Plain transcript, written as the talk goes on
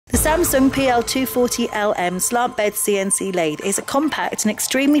The Samsung PL240LM Slant Bed CNC lathe is a compact and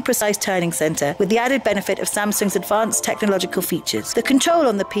extremely precise turning centre with the added benefit of Samsung's advanced technological features. The control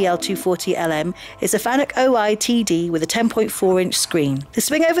on the PL240LM is a Fanuc OI-TD with a 10.4-inch screen. The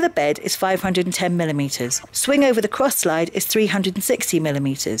swing over the bed is 510mm. Swing over the cross slide is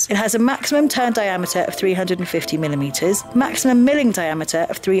 360mm. It has a maximum turn diameter of 350mm, maximum milling diameter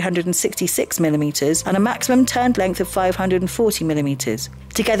of 366mm, and a maximum turn length of 540mm.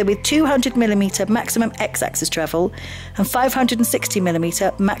 Together with 200mm maximum x-axis travel and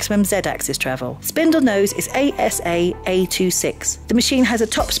 560mm maximum z-axis travel. Spindle nose is ASA A2-6. The machine has a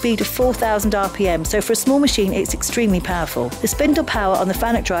top speed of 4,000 RPM, so for a small machine it's extremely powerful. The spindle power on the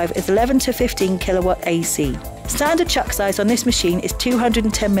Fanuc drive is 11 to 15 kilowatt AC. Standard chuck size on this machine is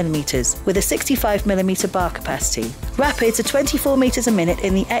 210mm with a 65mm bar capacity. Rapids are 24 meters a minute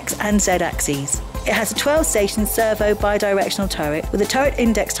in the X and Z axes. It has a 12-station Servo bi-directional turret with a turret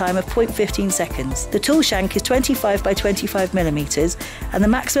index time of 0.15 seconds. The tool shank is 25 by 25mm and the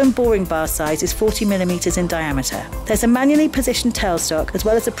maximum boring bar size is 40mm in diameter. There's a manually positioned tailstock as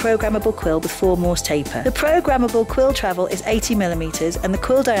well as a programmable quill with 4 Morse taper. The programmable quill travel is 80mm and the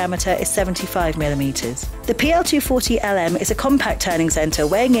quill diameter is 75mm. The PL240LM is a compact turning centre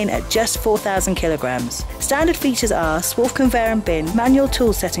weighing in at just 4,000 kilograms. Standard features are Swarf conveyor and bin, manual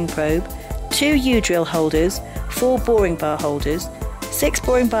tool setting probe, 2 U-drill holders, 4 boring bar holders, 6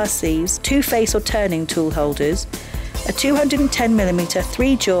 boring bar sleeves, 2 face or turning tool holders, a 210mm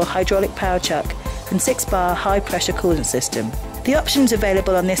 3-jaw hydraulic power chuck and 6-bar high-pressure coolant system. The options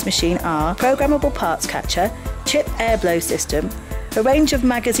available on this machine are programmable parts catcher, chip air blow system, a range of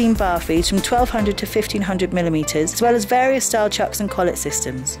magazine bar feeds from 1200 to 1500mm, as well as various style chucks and collet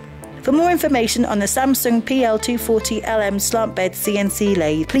systems. For more information on the Samsung PL240LM Slant Bed CNC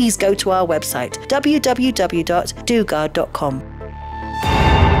lathe, please go to our website www.C.Dugard.com.